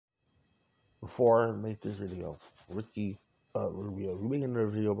Before I make this video, Ricky Rubio, you making a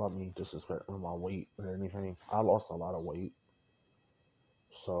video about me disrespecting my weight or anything? I lost a lot of weight,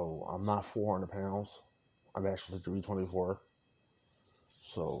 so I'm not 400 pounds. I'm actually 324.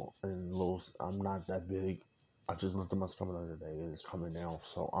 So and little, I'm not that big. I just looked at my stomach the other day. It's coming down.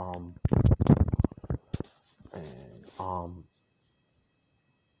 So and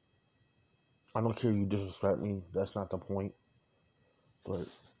I don't care if you disrespect me. That's not the point. But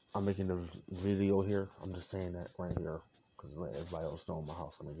I'm making the video here. I'm just saying that right here because let everybody else know in my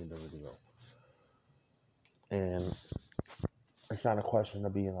house I'm making the video. And it's not a question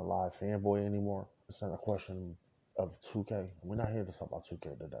of being a live fanboy anymore. It's not a question of 2K. We're not here to talk about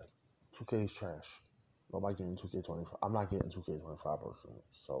 2K today. 2K is trash. Nobody getting 2K25. I'm not getting 2K25 personally.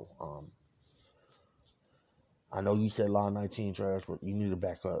 So I know you said Law 19 trash, but you need to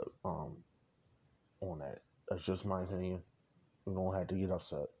back up on that. That's just my opinion. You don't have to get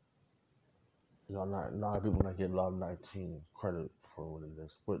upset. You know, not a lot of people not getting Law 19 credit for what it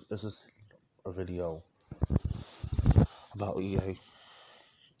is. But this is a video about EA,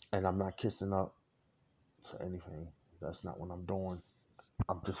 and I'm not kissing up to anything. That's not what I'm doing.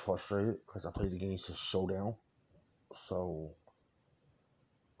 I'm just frustrated because I played the game since Showdown. So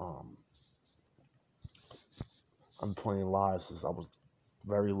um, I'm playing live since I was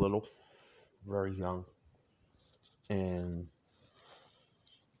very little, very young, and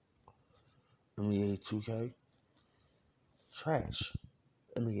NBA 2K trash.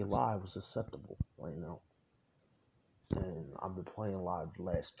 NBA Live was acceptable right now, and I've been playing live the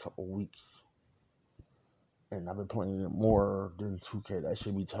last couple weeks, and I've been playing it more than 2K. That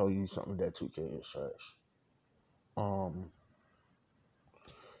should be telling you something that 2K is trash. Um,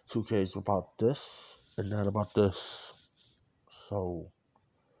 2K is about this and not about this. So,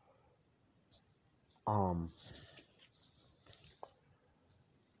 um,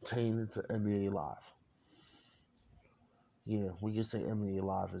 turning into NBA Live. Yeah, we can say NBA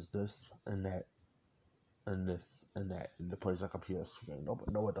Live is this and that and this and that, and it plays like a PS2 game.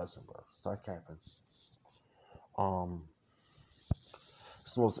 No, it doesn't, bro. Start capping. Um,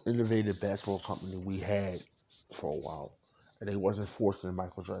 it's the most innovative basketball company we had for a while, and they wasn't forcing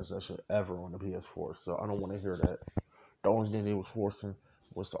microtransaction ever on the PS4. So I don't want to hear that. The only thing they was forcing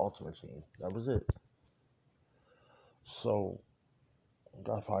was the Ultimate Team. That was it. So you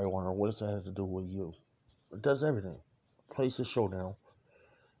guys probably wondering what does that have to do with you? It does everything. Plays the showdown.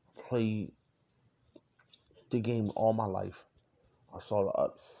 Play the game all my life. I saw the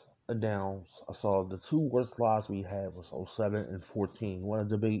ups and downs. I saw the two worst lives we had was '07 and 14. You want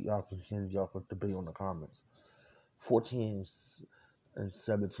to debate? Y'all can debate on the comments. 14 and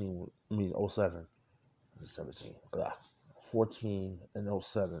 17. I mean '07 and 17. Ugh. 14 and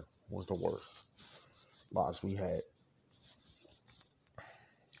 '07 was the worst lives we had.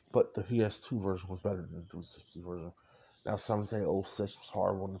 But the PS2 version was better than the 360 version. Now some say '06 was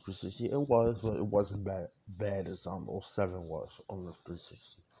horrible on the 360. It was, but it wasn't bad as '07 was on the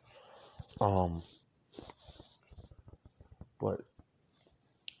 360. Um, but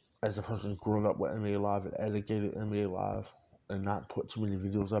as a person growing up with NBA Live and educated NBA Live and not put too many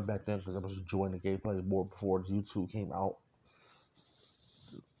videos up back then because I was enjoying the gameplay more before YouTube came out.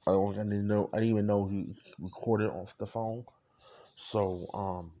 I didn't even know he recorded off the phone. So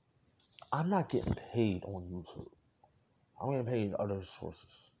I'm not getting paid on YouTube. I'm getting paid in other sources.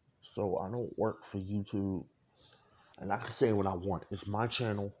 So I don't work for YouTube, and I can say what I want. It's my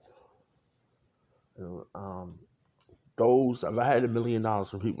channel. And, those if I had $1 million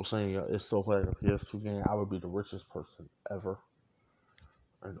from people saying it's still playing a PS2 game, I would be the richest person ever.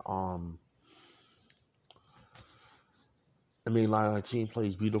 And I mean, like 19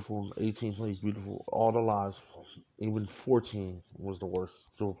 plays beautiful, 18 plays beautiful. All the lives, even 14 was the worst.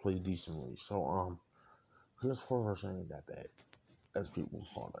 Still played decently. So PS4 version ain't that bad, as people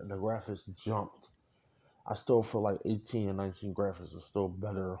call it. The graphics jumped. I still feel like 18 and 19 graphics are still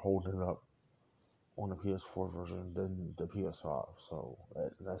better holding up on the PS4 version than the PS5. So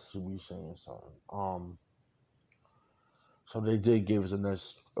that should be saying something. So they did give us a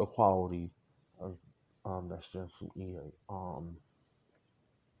nice equality of next gen from EA.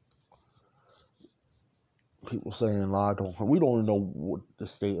 People saying live don't. We don't even know what the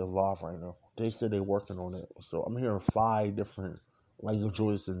state of live right now. They said they're working on it. So I'm hearing 5 different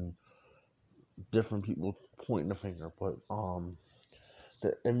languages and different people pointing the finger. But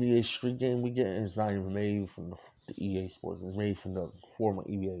the NBA Street game we get is not even made from the EA Sports. It's made from the former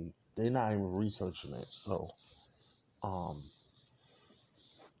EA. They're not even researching it. So um,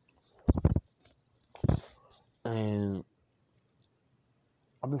 and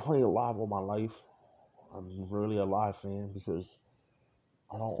I've been playing live all my life. I'm really a live fan because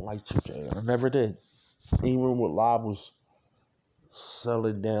I don't like 2K. I never did. Even when Live was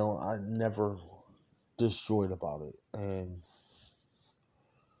selling down, I never destroyed about it. And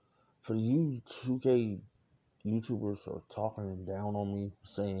for you 2K YouTubers are talking down on me,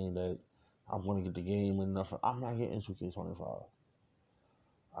 saying that I'm going to get the game and nothing. I'm not getting 2K25.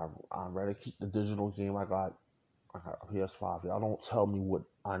 I'd rather keep the digital game I got. I got a PS5. Y'all don't tell me what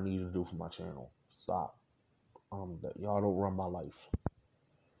I need to do for my channel. Stop. That y'all don't run my life.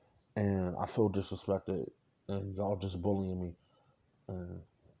 And I feel disrespected, and y'all just bullying me. And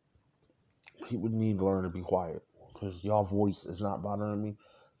people need to learn to be quiet, because y'all voice is not bothering me,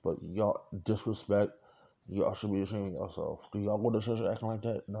 but y'all disrespect. Y'all should be ashamed of yourself. Do y'all go to church acting like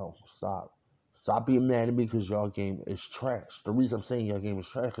that? No, stop. Stop being mad at me because y'all game is trash. The reason I'm saying y'all game is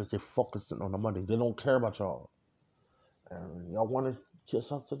trash is they're focusing on the money. They don't care about y'all. And y'all want to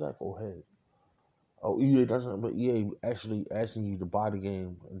kiss up to that? Go ahead. Oh, EA doesn't, but EA actually asking you to buy the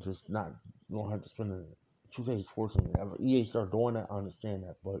game and just not, you don't have to spend it. 2K is forcing you. If EA start doing that, I understand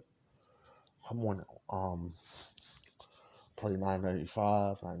that, but come on now. Play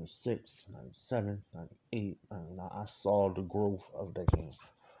 995, 96, 97, 98, 99. I saw the growth of that game.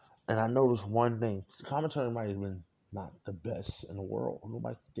 And I noticed one thing. The commentary might have been not the best in the world.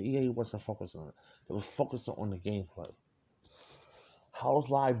 Nobody, the EA wasn't focused on it. It was focused on the gameplay. How's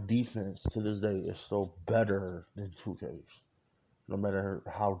Live defense to this day is still better than 2K's, no matter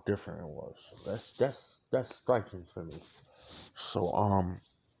how different it was. That's striking for me. So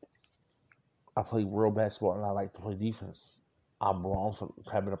I play real basketball and I like to play defense. I'm wrong for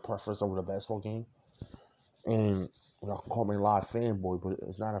having a preference over the basketball game. And y'all can call me a live fanboy, but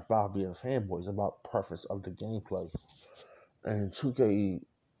it's not about being a fanboy. It's about preference of the gameplay. And 2K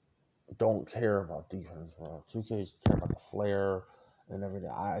don't care about defense, bro. 2K care about the flair and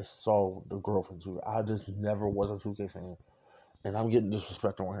everything. I saw the growth in 2K. I just never was a 2K fan. And I'm getting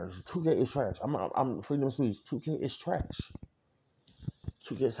disrespected on here. 2K is trash. I'm freedom of speech. 2K is trash.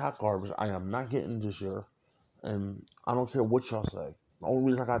 2K is hot garbage. I am not getting this year. And I don't care what y'all say. The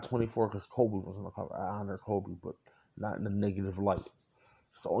only reason I got 24 because Kobe was on the cover. I honor Kobe, but not in a negative light.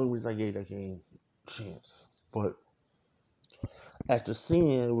 It's the only reason I gave that game a chance. But after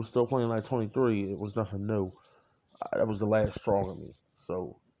seeing it was still playing like 23, it was nothing new. That was the last straw of me.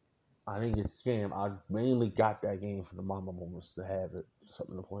 So I didn't get scammed. I mainly got that game for the mama moments to have it,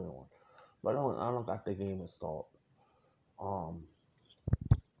 something to play on. But I don't got the game installed. Um,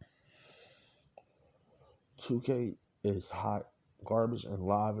 2K is hot garbage, and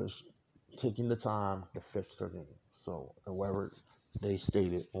Live is taking the time to fix their game. So, however they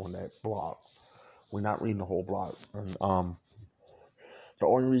stated on that blog, we're not reading the whole blog. And the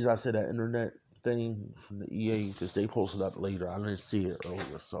only reason I said that internet thing from the EA because they posted up later. I didn't see it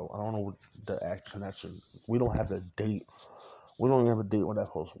earlier, so I don't know what the act connection. We don't have the date. We don't even have a date when that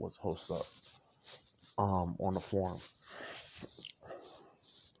post was posted up on the forum.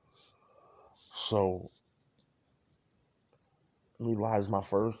 So me Live is my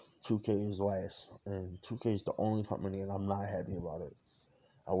first, 2K is last, and 2K is the only company, and I'm not happy about it.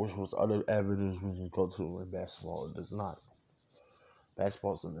 I wish there was other avenues we can go to in basketball. It does not.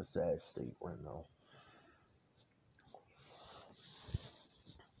 Basketball's in a sad state right now.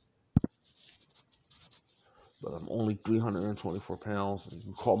 But I'm only 324 pounds. And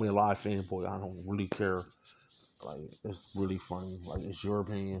you call me a live fanboy, I don't really care. Like, it's really funny. Like, it's your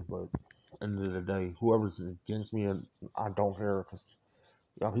opinion, but at the end of the day, whoever's against me, I don't care because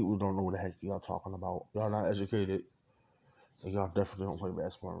y'all people don't know what the heck y'all talking about. Y'all not educated, and y'all definitely don't play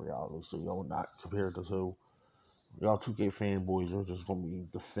basketball in reality, so y'all not compared to two. Y'all 2K fanboys are just gonna be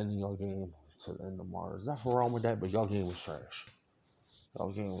defending your game to the end of Mars. There's nothing wrong with that, but y'all game is trash.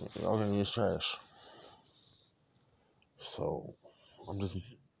 Y'all game is trash. So I'm just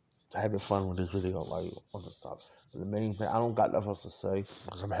having fun with this video, like on the stuff. The main thing, I don't got nothing else to say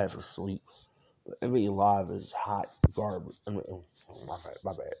because I'm having sleep. But NBA Live is hot garbage. My bad,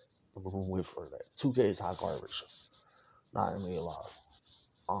 my bad. I'm gonna wait for that. 2K is hot garbage, not NBA Live.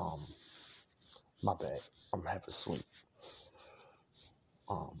 Um, my bad. I'm having sleep.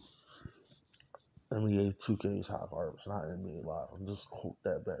 Um, NBA 2K is hot garbage, not NBA Live. I'm just quote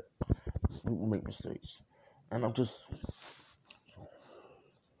that back. People make mistakes, and I'm just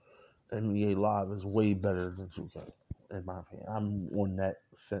NBA Live is way better than 2K, in my opinion. I'm on that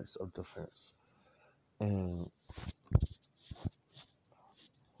fence of defense. And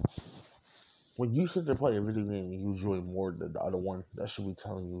when you sit there play a video game and you enjoy more than the other one, that should be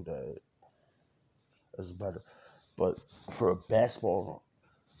telling you that it's better. But for a basketball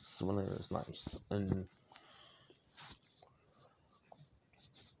simulator, it's nice. And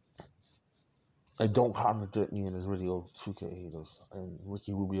And don't contradict me in this video, 2K haters. And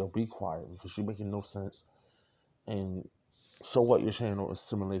Ricky Rubio, be quiet because you're making no sense. And so what you're saying is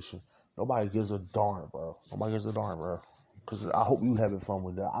simulation. Nobody gives a darn, bro. Nobody gives a darn, bro. Because I hope you having fun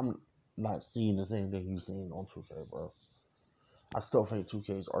with that. I'm not seeing the same thing you seeing on 2K, bro. I still think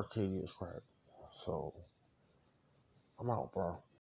 2K's arcade is crap. So, I'm out, bro.